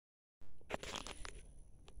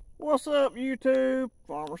What's up, YouTube?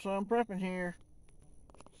 Farmer Son Prepping here.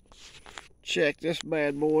 Check this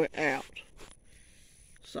bad boy out.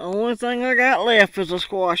 So the only thing I got left is a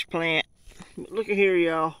squash plant. But look at here,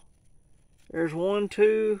 y'all. There's 1,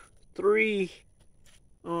 2, 3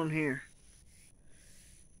 on here.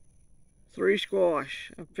 3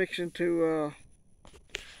 squash. I'm fixing to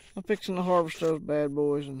harvest those bad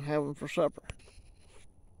boys and have them for supper.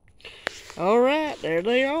 All right, there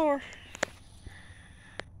they are.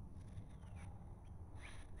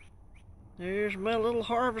 There's my little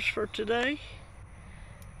harvest for today.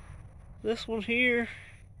 This one here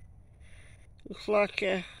looks like,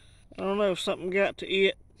 I don't know, something got to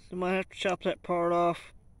it. I might have to chop that part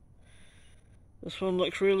off. This one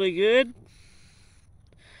looks really good.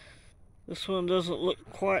 This one doesn't look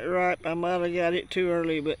quite ripe. I might have got it too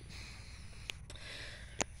early, but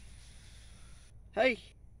hey,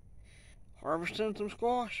 harvesting some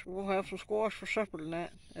squash. We'll have some squash for supper tonight.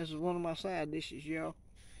 This is one of my side dishes, y'all.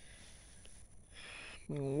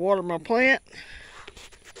 I'm gonna water my plant.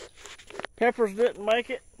 Peppers didn't make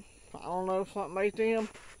it. I don't know if something ate them.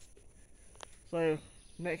 So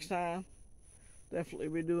next time, definitely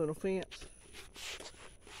be doing a fence.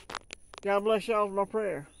 God bless y'all with my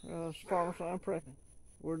prayer. It's Farmerssonprepping.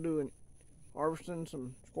 We're doing harvesting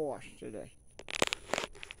some squash today.